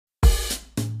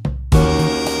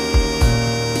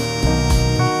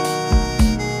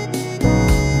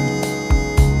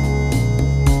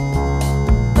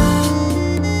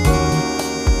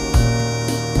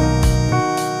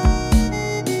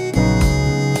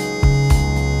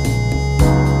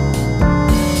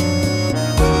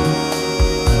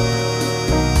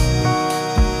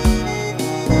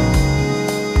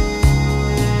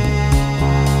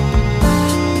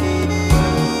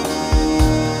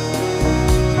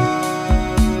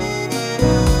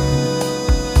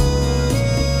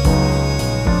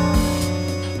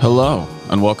Hello,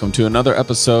 and welcome to another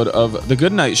episode of The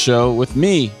Goodnight Show with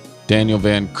me, Daniel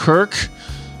Van Kirk.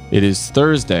 It is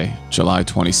Thursday, July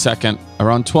 22nd,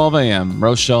 around 12 a.m.,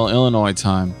 Rochelle, Illinois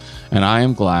time, and I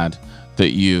am glad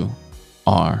that you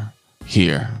are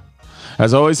here.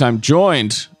 As always, I'm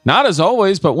joined, not as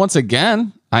always, but once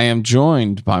again, I am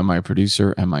joined by my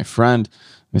producer and my friend,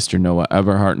 Mr. Noah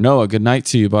Everhart. Noah, good night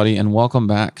to you, buddy, and welcome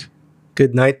back.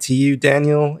 Good night to you,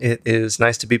 Daniel. It is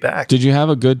nice to be back. Did you have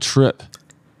a good trip?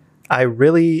 I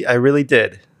really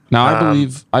did. Now,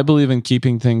 I believe in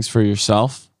keeping things for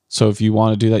yourself. So if you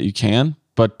want to do that, you can.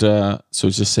 But so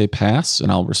just say pass,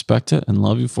 and I'll respect it and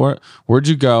love you for it. Where'd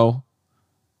you go?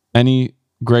 Any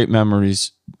great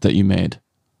memories that you made?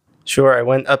 Sure. I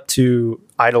went up to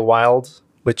Idlewild,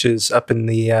 which is up in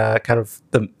the kind of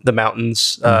the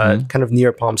mountains, kind of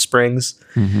near Palm Springs.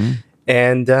 Mm-hmm.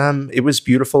 And it was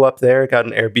beautiful up there. Got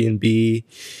an Airbnb,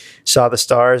 saw the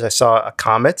stars. I saw a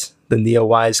comet, the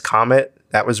Neowise comet.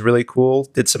 That was really cool.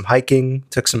 Did some hiking,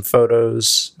 took some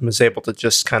photos, and was able to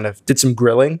just kind of did some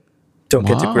grilling. Don't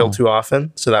get to grill too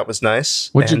often, so that was nice.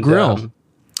 What'd you grill?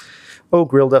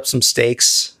 Grilled up some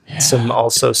steaks. Yeah.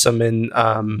 Some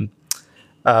in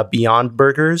Beyond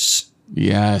Burgers.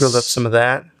 Yes. Grilled up some of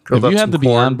that. Have you had the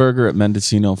Beyond Burger at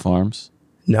Mendocino Farms?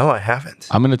 No, I haven't.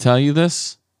 I'm going to tell you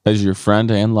this as your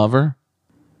friend and lover.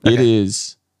 Okay. It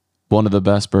is one of the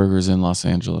best burgers in Los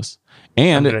Angeles.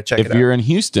 And if you're in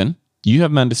Houston, you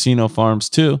have Mendocino Farms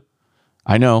too.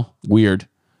 I know, weird,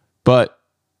 but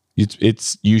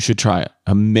you should try it.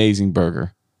 Amazing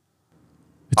burger.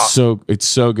 It's awesome. It's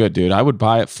so good, dude. I would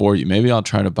buy it for you. Maybe I'll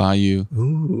try to buy you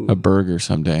a burger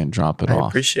someday and drop it off. I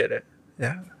appreciate it.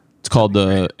 Yeah. It's called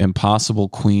the Impossible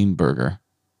Queen Burger.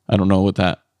 I don't know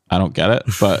I don't get it,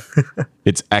 but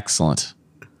it's excellent.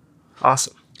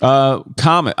 Awesome.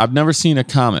 Comet. I've never seen a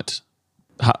comet.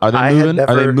 Are they moving?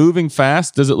 Are they moving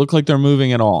fast? Does it look like they're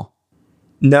moving at all?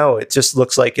 No, it just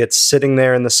looks like it's sitting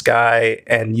there in the sky,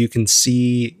 and you can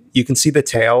see the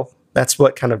tail. That's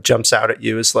what kind of jumps out at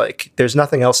you, is like there's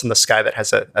nothing else in the sky that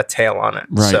has a tail on it.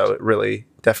 Right. So it really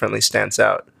definitely stands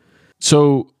out.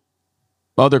 So,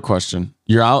 other question.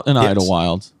 You're out in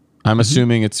Idlewild. I'm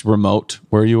assuming it's remote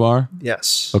where you are?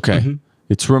 Yes. Okay. Mm-hmm.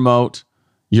 It's remote.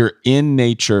 You're in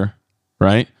nature,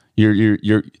 right?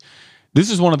 You're This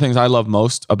is one of the things I love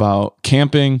most about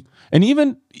camping, and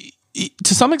even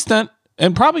to some extent,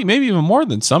 and probably maybe even more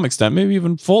than some extent, maybe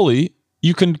even fully,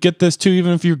 you can get this too,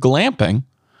 even if you're glamping.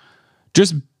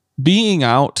 Just being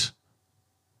out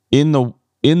in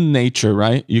nature,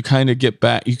 right? You kind of get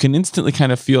back. You can instantly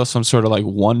kind of feel some sort of like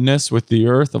oneness with the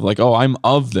earth of like, oh, I'm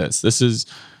of this. This is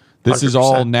 100%.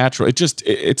 All natural.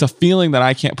 It's a feeling that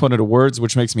I can't put into words,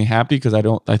 which makes me happy because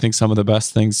I think some of the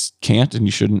best things can't, and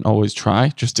you shouldn't always try.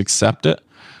 Just accept it.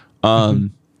 But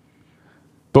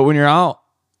when you're out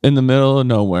in the middle of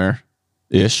nowhere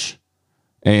ish,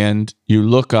 and you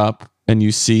look up and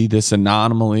you see this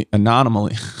anomaly,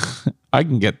 I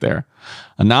can get there.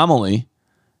 Anomaly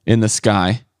in the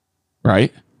sky,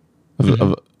 right?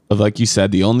 Of like you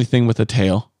said, the only thing with a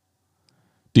tail.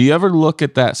 Do you ever look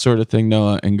at that sort of thing,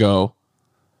 Noah, and go,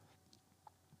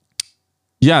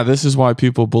 yeah, this is why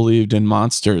people believed in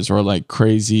monsters or like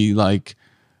crazy, like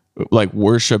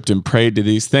worshipped and prayed to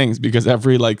these things, because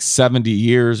every like 70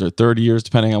 years or 30 years,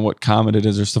 depending on what comet it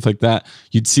is or stuff like that,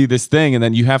 you'd see this thing and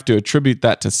then you have to attribute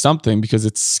that to something because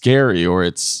it's scary or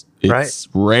it's right.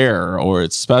 Rare or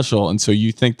it's special. And so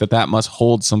you think that must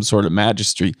hold some sort of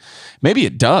majesty. Maybe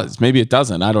it does. Maybe it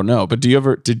doesn't. I don't know. But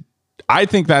I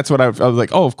think that's what I was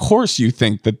like, oh, of course you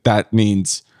think that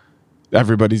means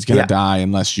everybody's going to die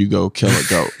unless you go kill a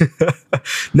goat.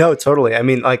 No, totally. I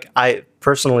mean, like I'm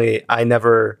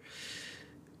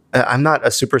not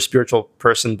a super spiritual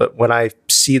person, but when I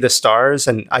see the stars,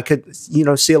 and I could,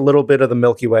 see a little bit of the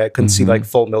Milky Way, I couldn't see like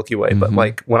full Milky Way, but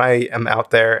like when I am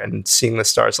out there and seeing the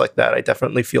stars like that, I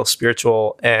definitely feel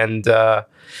spiritual. And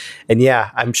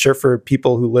yeah, I'm sure for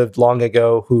people who lived long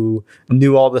ago who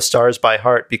knew all the stars by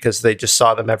heart because they just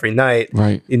saw them every night,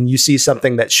 right? And you see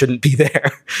something that shouldn't be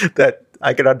there, that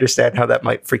I could understand how that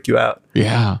might freak you out.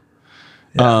 Yeah.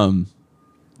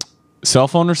 Cell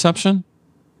phone reception?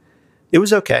 It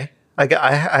was okay.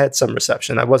 I had some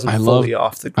reception. I wasn't fully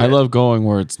off the grid. I love going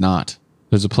where it's not.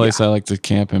 There's a place I like to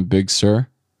camp in, Big Sur,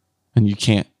 and you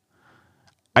can't.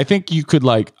 I think you could,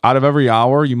 like, out of every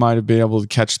hour, you might have been able to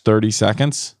catch 30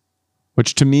 seconds,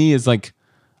 which to me is like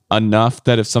enough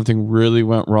that if something really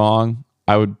went wrong,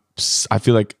 I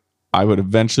feel like I would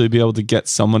eventually be able to get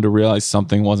someone to realize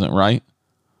something wasn't right.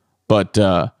 But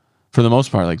for the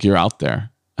most part, like, you're out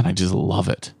there, and I just love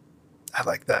it. I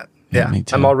like that. Yeah,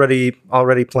 I'm already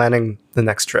planning the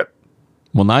next trip.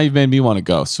 Well, now you've made me want to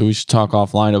go, so we should talk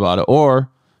offline about it. Or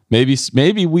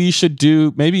Maybe we should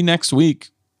do, maybe next week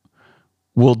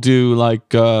we'll do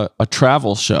like a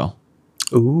travel show.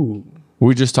 Ooh.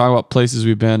 We just talk about places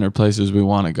we've been or places we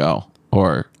want to go,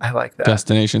 or I like that.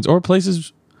 destinations or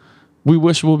places we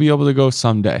wish we'll be able to go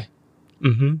someday.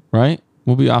 Mm-hmm. Right?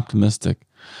 We'll be optimistic.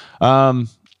 Well,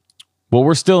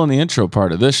 we're still in the intro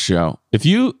part of this show. If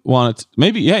you want to,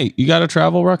 maybe, hey, you got a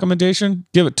travel recommendation?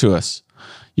 Give it to us.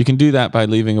 You can do that by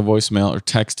leaving a voicemail or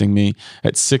texting me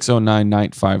at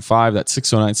 609-955. That's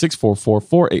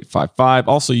 609-644-4855.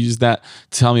 Also use that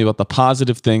to tell me about the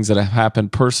positive things that have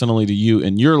happened personally to you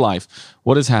in your life.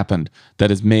 What has happened that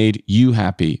has made you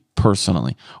happy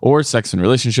personally? Or sex and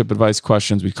relationship advice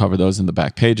questions. We cover those in the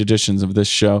back page editions of this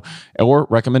show. Or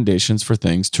recommendations for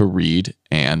things to read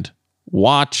and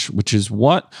watch, which is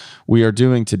what we are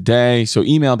doing today. So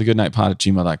email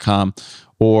thegoodnightpod@gmail.com,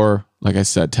 or like I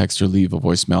said, text or leave a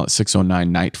voicemail at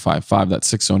 609-955. That's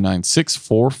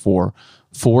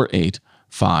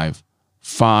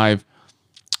 609-644-4855.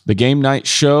 The Game Night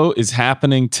Show is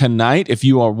happening tonight. If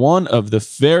you are one of the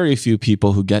very few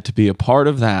people who get to be a part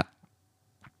of that,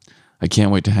 I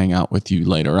can't wait to hang out with you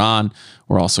later on.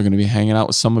 We're also going to be hanging out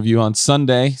with some of you on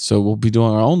Sunday, so we'll be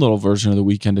doing our own little version of the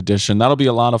weekend edition. That'll be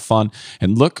a lot of fun.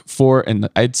 And look for, and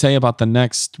I'd say about the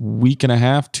next week and a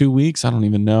half, 2 weeks, I don't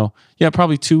even know. Yeah,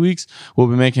 probably 2 weeks, we'll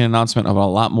be making an announcement of a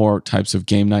lot more types of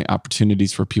game night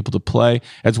opportunities for people to play,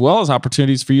 as well as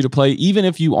opportunities for you to play, even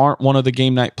if you aren't one of the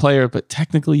game night players, but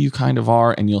technically you kind of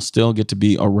are, and you'll still get to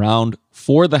be around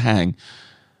for the hang.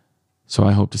 So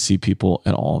I hope to see people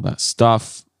at all of that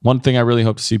stuff. One thing I really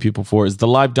hope to see people for is the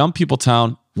live Dumb People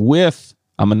Town with,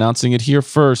 I'm announcing it here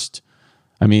first.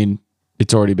 I mean,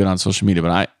 it's already been on social media,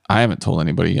 but I haven't told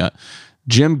anybody yet.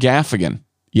 Jim Gaffigan.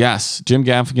 Yes, Jim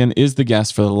Gaffigan is the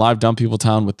guest for the live Dumb People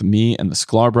Town with me and the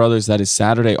Sklar Brothers. That is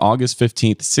Saturday, August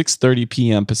 15th, 6:30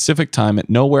 p.m. Pacific time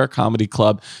at Nowhere Comedy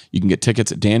Club. You can get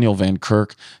tickets at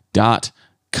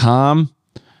danielvankirk.com,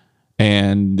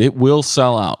 and it will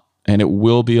sell out. And it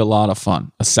will be a lot of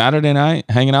fun. A Saturday night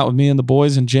hanging out with me and the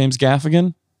boys and James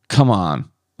Gaffigan. Come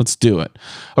on, let's do it.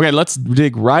 Okay, let's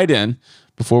dig right in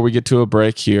before we get to a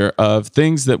break here of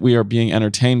things that we are being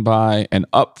entertained by. And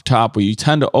up top, we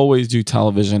tend to always do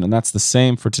television, and that's the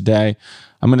same for today.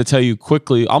 I'm going to tell you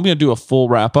quickly. I'm going to do a full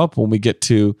wrap up when we get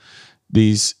to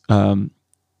these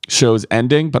shows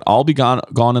ending, but I'll Be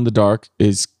Gone in the Dark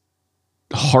is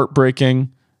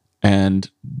heartbreaking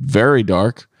and very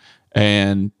dark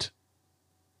and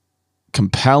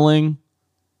compelling.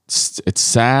 It's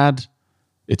sad.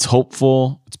 It's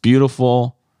hopeful. It's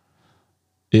beautiful.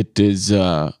 It is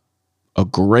a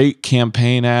great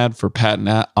campaign ad for Patton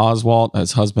Oswalt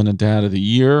as husband and dad of the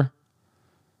year.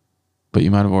 But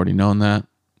you might have already known that.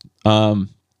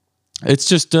 It's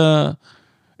just,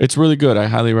 it's really good. I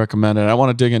highly recommend it. I don't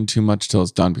want to dig in too much till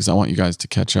it's done because I want you guys to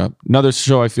catch up. Another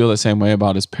show I feel the same way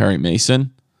about is Perry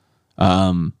Mason.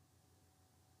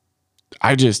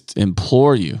 I just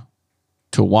implore you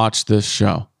to watch this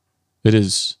show. It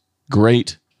is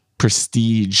great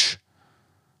prestige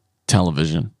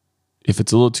television. If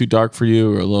it's a little too dark for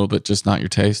you or a little bit just not your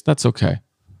taste, that's okay.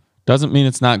 Doesn't mean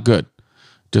it's not good.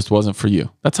 Just wasn't for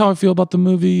you. That's how I feel about the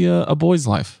movie A Boy's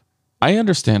Life. I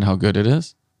understand how good it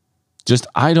is. Just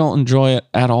I don't enjoy it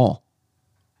at all.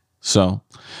 So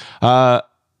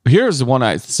here's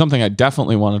something I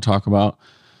definitely want to talk about.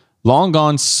 Long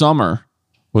Gone Summer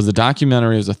was a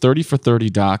documentary. It was a 30 for 30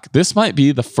 doc. This might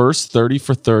be the first 30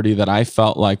 for 30 that I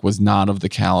felt like was not of the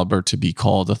caliber to be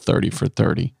called a 30 for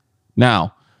 30.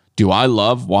 Now, do I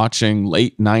love watching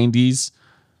late 90s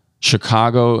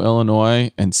Chicago, Illinois,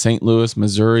 and St. Louis,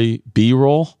 Missouri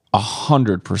B-roll?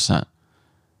 100%.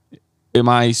 Am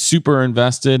I super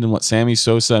invested in what Sammy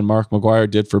Sosa and Mark McGwire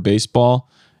did for baseball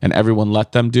and everyone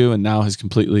let them do, and now has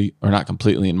completely, or not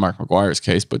completely in Mark McGwire's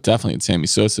case, but definitely in Sammy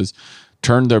Sosa's,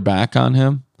 turned their back on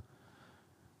him,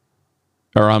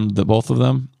 or on both of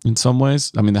them in some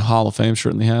ways? I mean, the Hall of Fame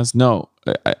certainly has. No,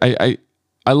 I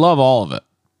love all of it.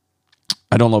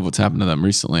 I don't love what's happened to them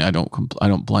recently. I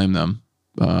don't blame them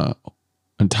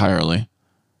entirely,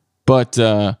 but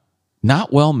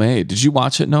not well made. Did you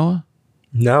watch it, Noah?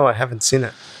 No, I haven't seen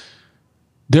it.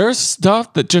 There's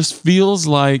stuff that just feels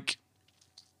like,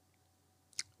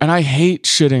 and I hate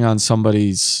shitting on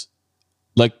somebody's.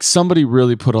 Like, somebody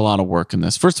really put a lot of work in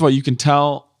this. First of all, you can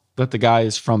tell that the guy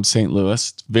is from St.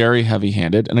 Louis, very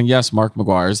heavy-handed. And yes, Mark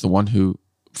McGwire is the one who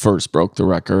first broke the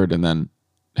record and then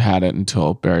had it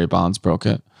until Barry Bonds broke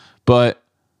it. But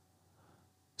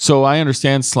so I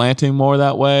understand slanting more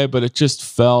that way, but it just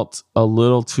felt a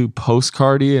little too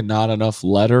postcardy and not enough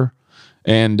letter.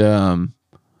 And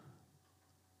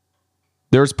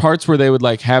there's parts where they would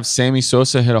like have Sammy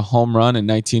Sosa hit a home run in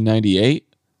 1998.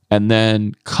 and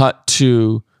then cut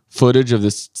to footage of the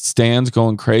stands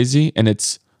going crazy, and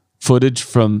it's footage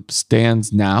from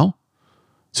stands now.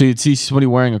 So you'd see somebody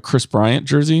wearing a Chris Bryant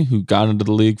jersey who got into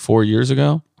the league 4 years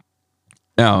ago.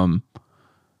 And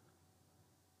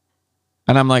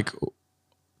I'm like,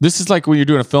 this is like when you're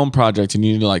doing a film project and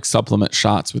you need to like supplement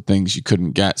shots with things you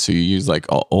couldn't get. So you use like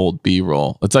old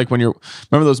B-roll. It's like when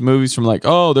remember those movies from like,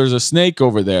 oh, there's a snake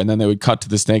over there. And then they would cut to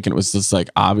the snake and it was just like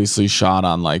obviously shot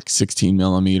on like 16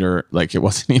 millimeter. Like it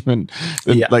wasn't even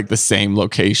like the same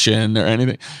location or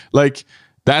anything. Like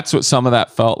that's what some of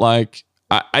that felt like.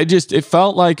 It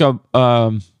felt like a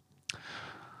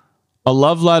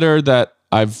love letter that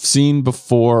I've seen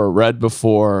before or read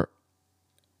before,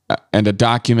 and a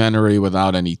documentary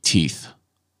without any teeth.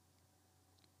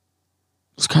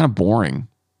 It's kind of boring.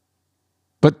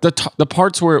 But the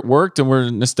parts where it worked and were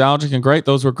nostalgic and great,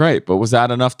 those were great. But was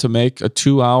that enough to make a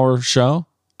 2-hour show?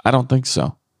 I don't think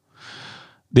so.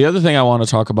 The other thing I want to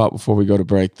talk about before we go to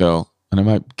break, though, and I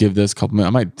might give this a couple minutes,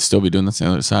 I might still be doing this on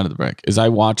the other side of the break, is I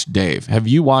watched Dave. Have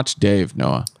you watched Dave,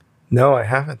 Noah? No, I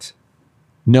haven't.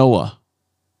 Noah,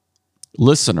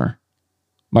 listener,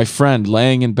 my friend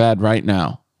laying in bed right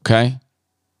now, okay?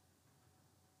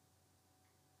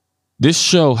 This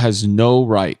show has no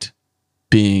right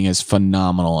being as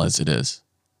phenomenal as it is.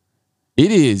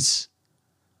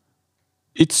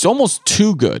 It's almost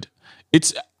too good.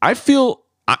 I'm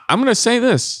going to say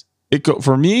this.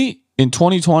 For me, in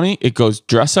 2020, it goes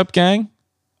Dress Up Gang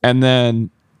and then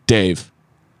Dave.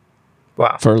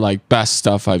 Wow. For like best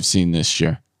stuff I've seen this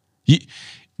year.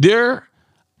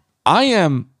 I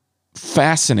am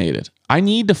fascinated. I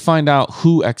need to find out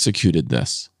who executed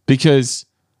this because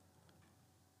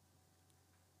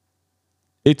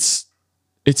it's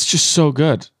just so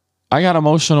good. I got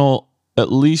emotional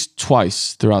at least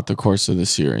twice throughout the course of the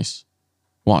series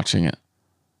watching it.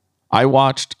 I'm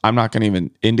not going to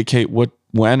even indicate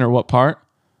when or what part,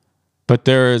 but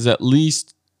there is at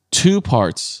least 2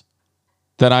 parts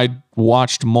that I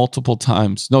watched multiple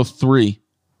times. No, 3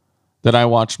 that I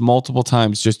watched multiple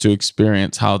times just to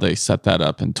experience how they set that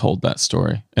up and told that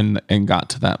story and got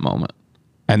to that moment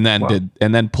and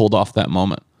then pulled off that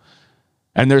moment.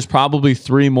 And there's probably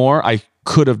 3 more I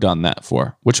could have done that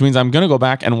for, which means I'm going to go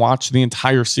back and watch the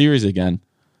entire series again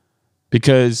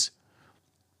because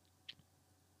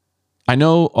I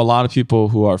know a lot of people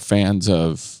who are fans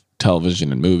of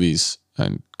television and movies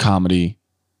and comedy,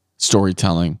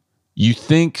 storytelling. You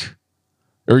think,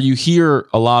 or you hear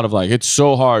a lot of like, it's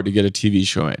so hard to get a TV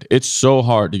show made. It's so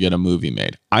hard to get a movie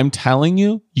made. I'm telling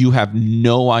you, you have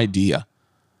no idea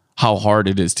how hard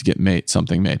it is to get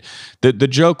something made. The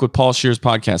joke with Paul Scheer's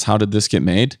podcast, How Did This Get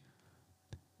Made?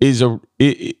 Is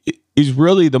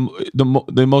really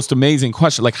the most amazing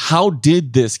question. Like, how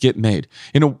did this get made?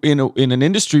 In an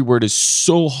industry where it is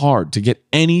so hard to get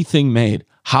anything made,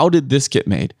 how did this get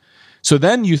made? So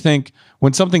then you think,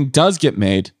 when something does get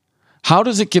made, how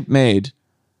does it get made?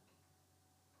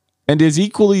 And is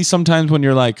equally sometimes when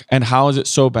you're like, and how is it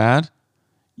so bad?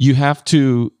 You have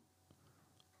to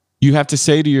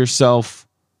say to yourself,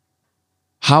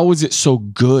 how is it so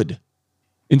good?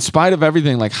 In spite of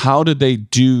everything, like, how did they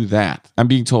do that? I'm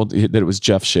being told that it was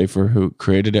Jeff Schaffer who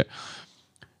created it.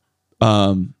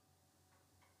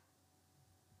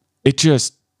 It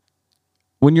just,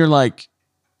 when you're like,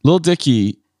 Lil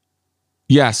Dicky,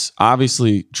 yes,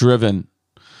 obviously driven,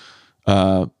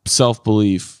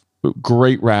 self-belief,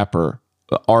 great rapper,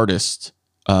 artist,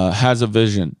 has a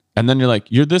vision. And then you're like,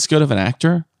 you're this good of an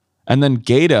actor? And then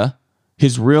Gata,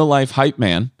 his real life hype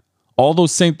man, all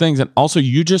those same things. And also,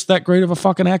 you just that great of a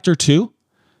fucking actor too?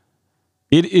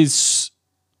 It is,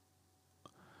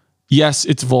 yes,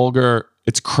 it's vulgar,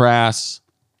 it's crass,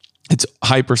 it's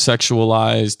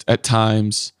hypersexualized at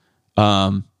times.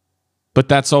 But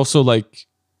that's also like,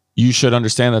 you should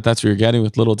understand that that's what you're getting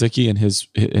with Lil Dicky and his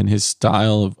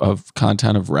style of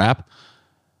content of rap.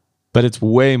 But it's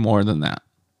way more than that.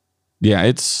 Yeah,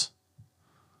 it's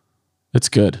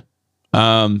good.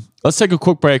 Let's take a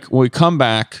quick break. When we come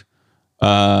back,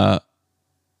 we're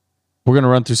going to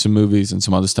run through some movies and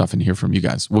some other stuff and hear from you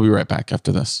guys. We'll be right back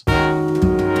after this.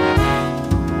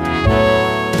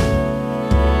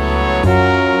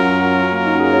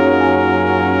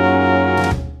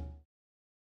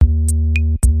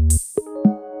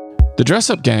 The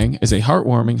Dress Up Gang is a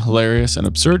heartwarming, hilarious, and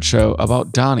absurd show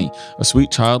about Donnie, a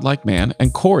sweet childlike man,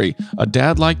 and Corey, a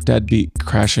dad-like deadbeat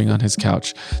crashing on his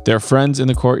couch. Their friends in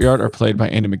the courtyard are played by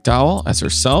Andie MacDowell as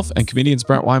herself and comedians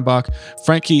Brent Weinbach,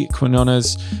 Frankie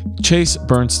Quinones, Chase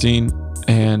Bernstein,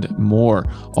 and more.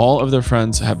 All of their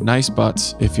friends have nice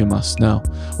butts, if you must know.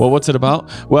 Well, what's it about?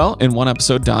 Well, in one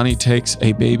episode, Donnie takes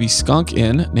a baby skunk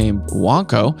in named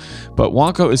Wonko, but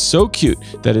Wonko is so cute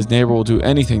that his neighbor will do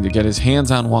anything to get his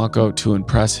hands on Wonko to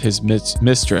impress his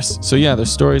mistress. So yeah,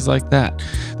 there's stories like that.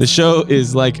 The show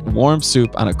is like warm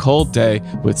soup on a cold day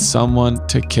with someone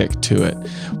to kick to it.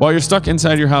 While you're stuck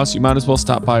inside your house, you might as well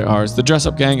stop by ours. The Dress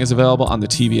Up Gang is available on the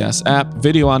TBS app,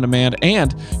 video on demand,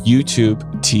 and YouTube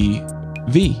TV.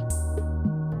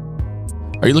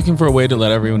 Are you looking for a way to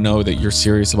let everyone know that you're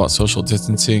serious about social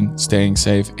distancing, staying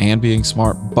safe, and being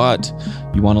smart, but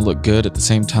you want to look good at the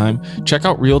same time? Check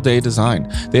out Real Day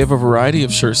Design. They have a variety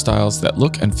of shirt styles that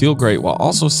look and feel great while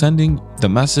also sending the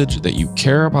message that you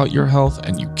care about your health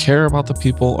and you care about the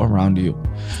people around you.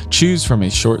 Choose from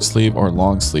a short sleeve or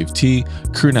long sleeve tee,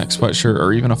 crew neck sweatshirt,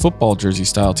 or even a football jersey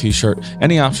style t-shirt.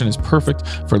 Any option is perfect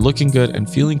for looking good and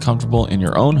feeling comfortable in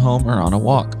your own home or on a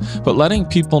walk. But letting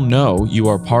people know you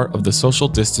are part of the social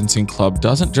distancing club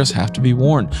doesn't just have to be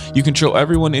worn. You can show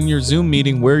everyone in your Zoom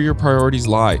meeting where your priorities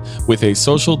lie with a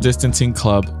social distancing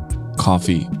club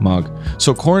coffee mug.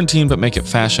 So quarantine but make it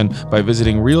fashion by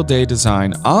visiting Real Day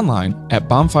Design online at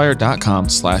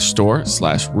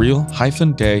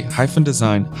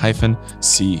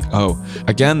bonfire.com/store/real-day-design-co.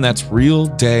 Again, that's Real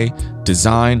Day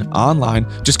Design online.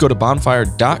 Just go to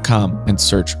bonfire.com and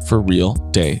search for Real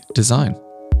Day Design.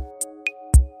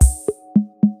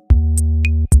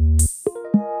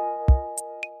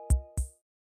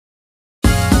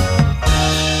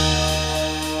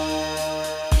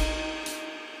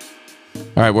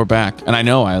 All right, we're back. And I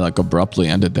know I abruptly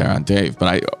ended there on Dave,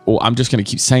 but I'm just going to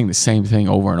keep saying the same thing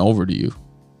over and over to you.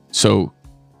 So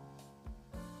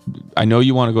I know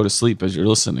you want to go to sleep as you're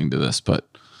listening to this, but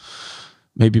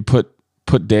maybe put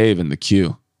Dave in the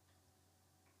queue.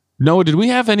 Noah, did we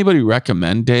have anybody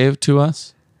recommend Dave to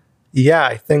us? Yeah,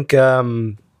 I think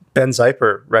Ben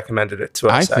Zeiper recommended it to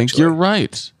us. I think you're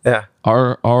right. Yeah. He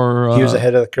was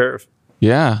ahead of the curve.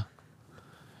 Yeah.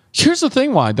 Here's the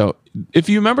thing why, though. If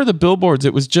you remember the billboards,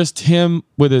 it was just him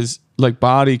with his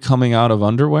body coming out of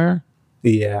underwear.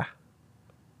 Yeah.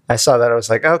 I saw that. I was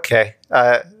like, okay.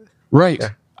 Right.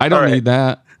 Yeah. I don't need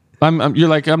that. You're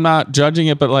like, I'm not judging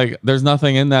it, but there's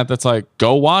nothing in that that's like,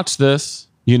 go watch this,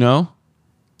 you know?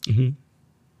 Mm-hmm.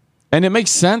 And it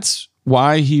makes sense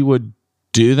why he would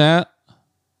do that.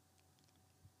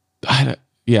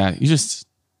 Yeah, you just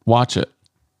watch it.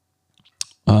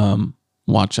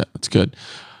 Watch it. It's good.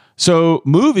 So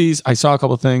movies, I saw a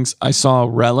couple of things. I saw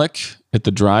Relic at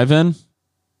the drive-in.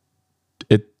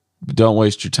 Don't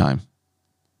waste your time.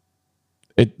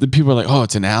 The people are like, oh,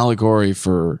 it's an allegory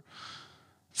for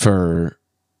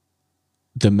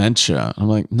dementia. I'm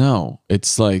like, no,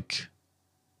 it's like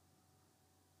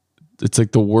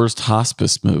the worst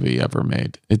hospice movie ever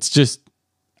made. It's just,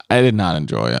 I did not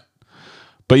enjoy it.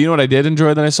 But you know what I did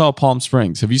enjoy that I saw? Palm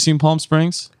Springs. Have you seen Palm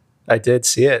Springs? I did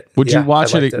see it. Would you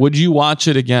watch it? Would you watch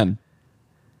it again?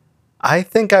 I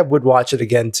think I would watch it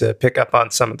again to pick up on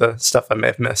some of the stuff I may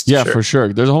have missed. Yeah, for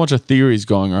sure. There's a whole bunch of theories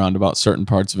going around about certain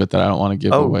parts of it that I don't want to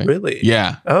give away. Oh, really?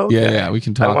 Yeah. Oh, okay. Yeah. We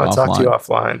can talk offline. I want to talk to you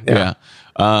offline. Yeah.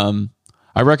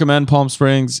 I recommend Palm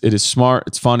Springs. It is smart.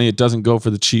 It's funny. It doesn't go for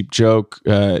the cheap joke.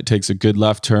 It takes a good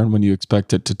left turn when you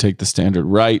expect it to take the standard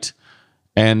right.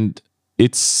 And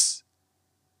it's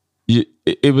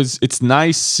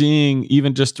nice seeing,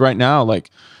 even just right now,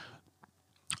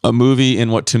 a movie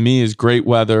in what to me is great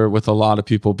weather with a lot of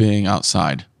people being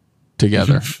outside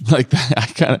together. Like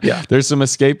that. There's some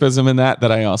escapism in that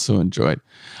I also enjoyed.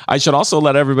 I should also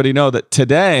let everybody know that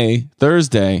today,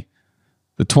 Thursday,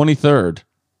 the 23rd,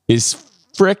 is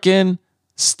frickin'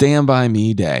 Stand By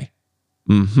Me Day.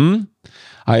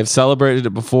 I have celebrated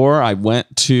it before. I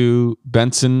went to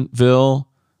Bensenville,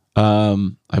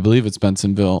 I believe it's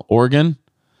Bensenville, Oregon,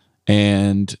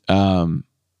 and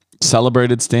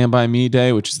celebrated Stand By Me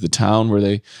Day, which is the town where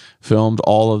they filmed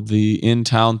all of the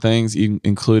in-town things,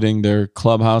 including their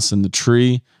clubhouse and the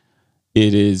tree.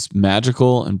 It is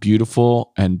magical and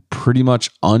beautiful and pretty much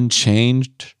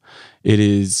unchanged. It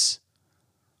is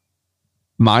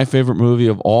my favorite movie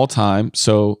of all time.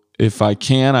 So if I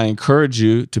can, I encourage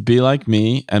you to be like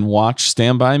me and watch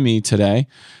Stand By Me today.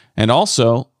 And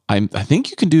also, I think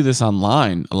you can do this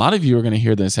online. A lot of you are going to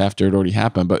hear this after it already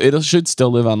happened, but it should still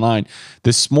live online.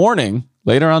 This morning,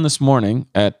 later on this morning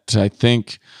at, I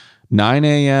think, 9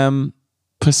 a.m.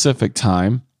 Pacific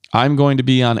time, I'm going to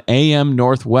be on AM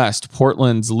Northwest,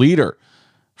 Portland's leader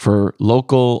for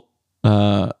local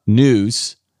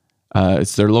news.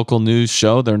 It's their local news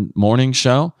show, their morning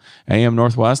show, AM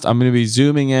Northwest. I'm going to be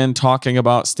zooming in, talking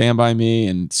about Stand By Me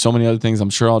and so many other things. I'm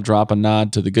sure I'll drop a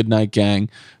nod to the Goodnight Gang.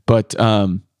 But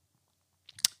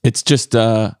it's just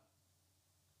a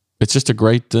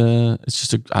great, I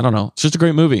don't know. It's just a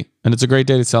great movie, and it's a great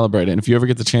day to celebrate it. And if you ever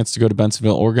get the chance to go to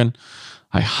Bensenville, Oregon,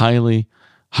 I highly,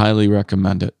 highly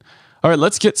recommend it. All right,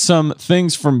 let's get some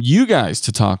things from you guys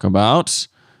to talk about.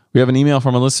 We have an email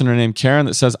from a listener named Karen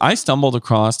that says, I stumbled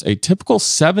across a typical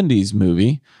 70s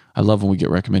movie. I love when we get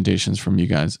recommendations from you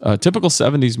guys. A typical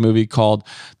 70s movie called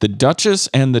The Duchess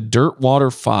and the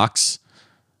Dirtwater Fox.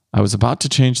 I was about to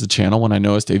change the channel when I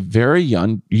noticed a very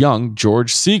young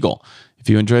George Segal. If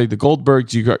you enjoyed the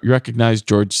Goldbergs, you recognize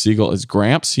George Segal as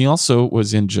Gramps. He also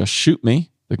was in Just Shoot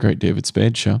Me, the great David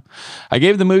Spade show. I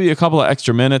gave the movie a couple of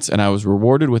extra minutes, and I was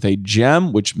rewarded with a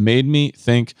gem, which made me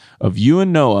think of you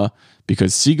and Noah,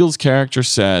 because Segal's character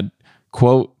said,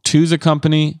 quote, "Two's a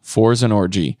company, four's an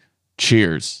orgy.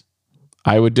 Cheers."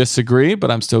 I would disagree,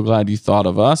 but I'm still glad you thought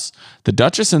of us. The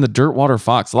Duchess and the Dirtwater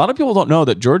Fox. A lot of people don't know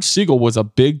that George Segal was a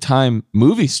big-time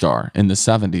movie star in the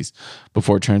 70s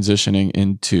before transitioning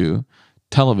into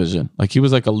television. Like, he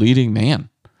was like a leading man.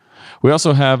 We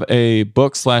also have a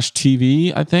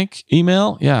book/TV, I think,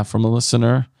 email. Yeah, from a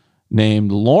listener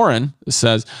named Lauren. It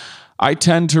says, I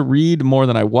tend to read more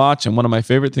than I watch, and one of my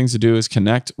favorite things to do is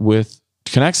connect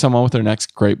someone with their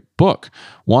next great book.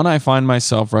 One I find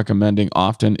myself recommending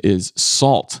often is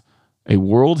Salt, A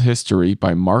World History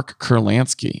by Mark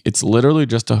Kurlansky. It's literally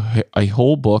just a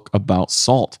whole book about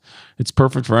salt. It's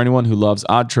perfect for anyone who loves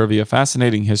odd trivia,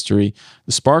 fascinating history,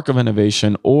 the spark of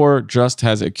innovation, or just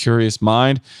has a curious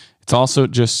mind. It's also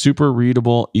just super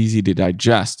readable, easy to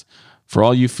digest. For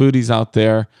all you foodies out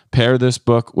there, pair this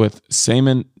book with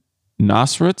Salman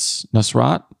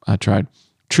Nasrat. I tried.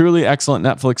 Truly excellent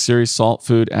Netflix series, Salt,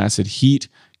 Food, Acid, Heat,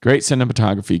 great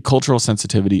cinematography, cultural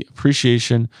sensitivity,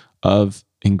 appreciation of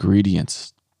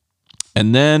ingredients.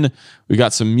 And then we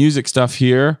got some music stuff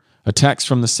here. A text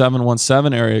from the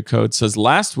 717 area code says,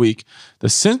 last week, the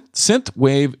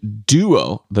synthwave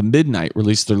duo, The Midnight,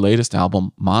 released their latest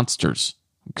album, Monsters.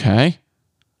 Okay.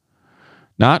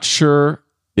 Not sure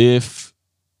if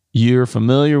you're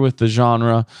familiar with the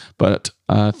genre, but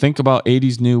think about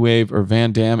 80s new wave or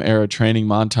Van Damme era training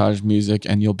montage music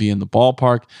and you'll be in the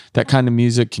ballpark. That kind of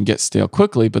music can get stale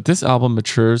quickly, but this album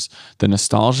matures the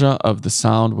nostalgia of the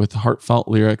sound with heartfelt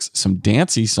lyrics, some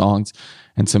dancey songs,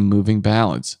 and some moving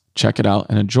ballads. Check it out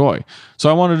and enjoy. So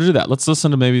I wanted to do that. Let's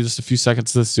listen to maybe just a few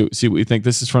seconds to see what you think.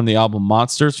 This is from the album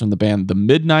Monsters from the band The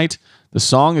Midnight. The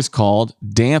song is called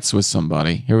Dance With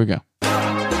Somebody. Here we go.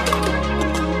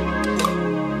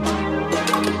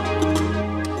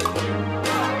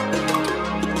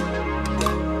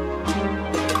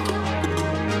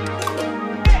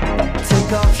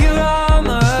 Take off your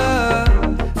armor,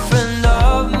 friend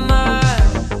of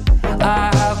mine. I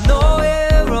have no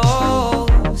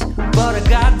arrows, but I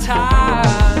got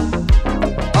time.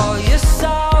 All your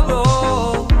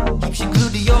sorrow keeps you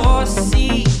glued to your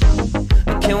seat.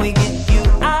 Can we get you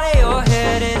out of your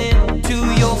head and into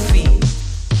your feet?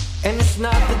 And it's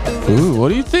not that the Ooh, what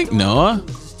do you think, Noah?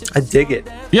 I dig it.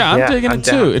 Yeah, I'm digging it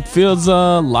too. down. It feels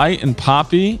light and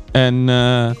poppy,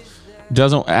 and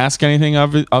doesn't ask anything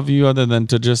of you other than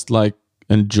to just like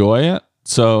enjoy it.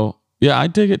 So yeah, I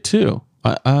dig it too.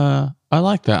 I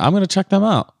like that. I'm gonna check them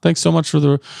out. Thanks so much for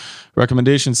the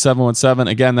recommendation, 717.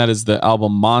 Again, that is the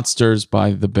album Monsters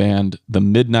by the band The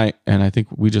Midnight, and I think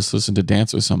we just listened to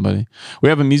Dance With Somebody. We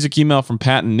have a music email from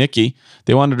Pat and Nikki.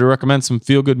 They wanted to recommend some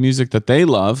feel-good music that they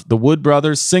love. The Wood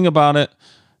Brothers, Sing About It.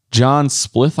 John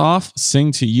Splithoff,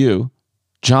 Sing to You.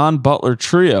 John Butler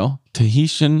Trio,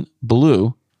 Tahitian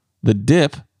Blue. The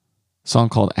Dip, song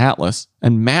called Atlas,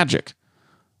 and Magic,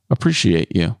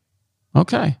 Appreciate You.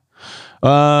 Okay.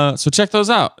 So check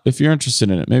those out if you're interested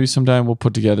in it. Maybe sometime we'll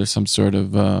put together some sort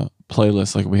of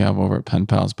playlist like we have over at Pen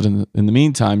Pals. But in the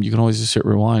meantime, you can always just hit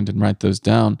rewind and write those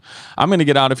down. I'm going to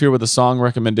get out of here with a song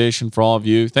recommendation for all of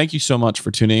you. Thank you so much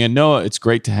for tuning in. Noah, it's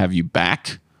great to have you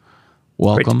back.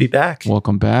 Welcome. Great to be back.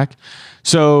 Welcome back.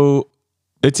 So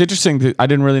it's interesting that I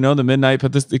didn't really know The Midnight,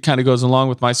 but it kind of goes along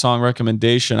with my song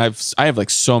recommendation. I have like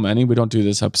so many. We don't do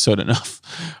this episode enough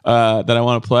that I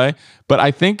want to play. But I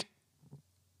think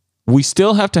we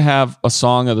still have to have a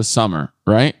song of the summer,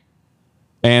 right?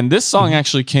 And this song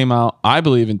actually came out, I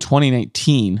believe, in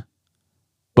 2019,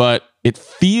 but it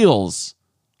feels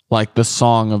like the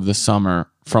song of the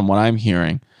summer from what I'm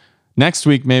hearing. Next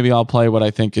week, maybe I'll play what I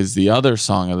think is the other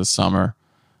song of the summer.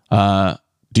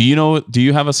 Do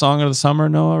you have a song of the summer,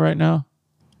 Noah, right now?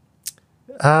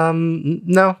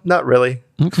 No, not really.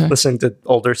 Okay. Listening to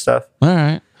older stuff. All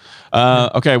right.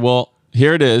 Okay, well,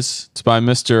 here it is. It's by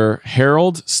Mr.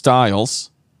 Harold Styles.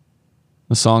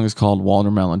 The song is called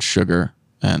Watermelon Sugar,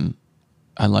 and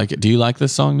I like it. Do you like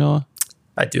this song, Noah?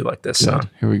 I do like this Good. song.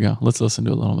 Here we go. Let's listen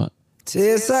to it a little bit.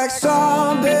 Tastes like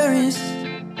strawberries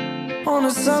on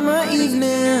a summer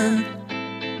evening,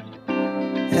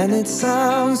 and it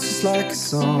sounds just like a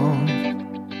song.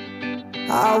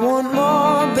 I want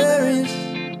more berries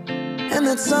and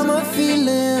that summer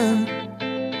feeling.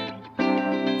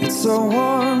 It's so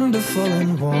wonderful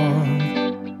and warm.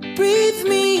 Breathe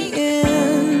me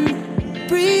in,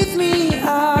 breathe me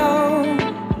out.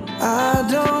 I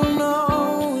don't know.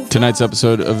 Tonight's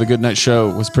episode of The Good Night Show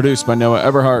was produced by Noah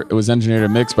Eberhart. It was engineered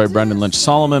and mixed by Brendan Lynch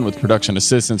Solomon with production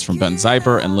assistance from Ben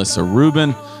Zyper and Lissa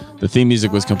Rubin. The theme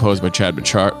music was composed by Chad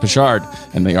Pichard,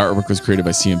 and the artwork was created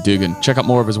by CM Dugan. Check out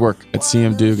more of his work at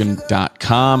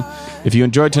cmdugan.com. If you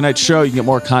enjoyed tonight's show, you can get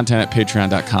more content at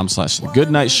patreon.com/The Good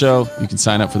Night Show. You can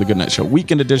sign up for The Good Night Show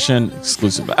Weekend Edition,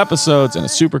 exclusive episodes, and a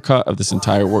supercut of this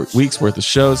entire week's worth of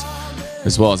shows,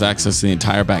 as well as access to the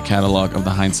entire back catalog of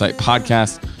the Hindsight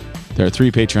podcast. There are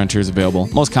 3 Patreon tiers available.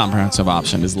 Most comprehensive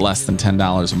option is less than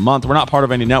 $10 a month. We're not part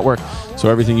of any network, so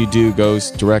everything you do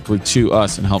goes directly to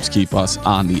us and helps keep us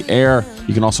on the air.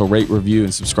 You can also rate, review,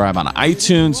 and subscribe on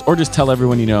iTunes, or just tell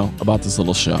everyone you know about this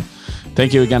little show.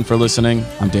 Thank you again for listening.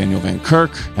 I'm Daniel Van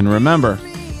Kirk, and remember,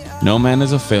 no man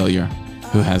is a failure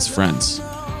who has friends.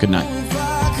 Good night. If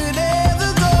I could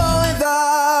ever go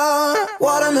without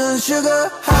watermelon sugar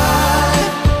high.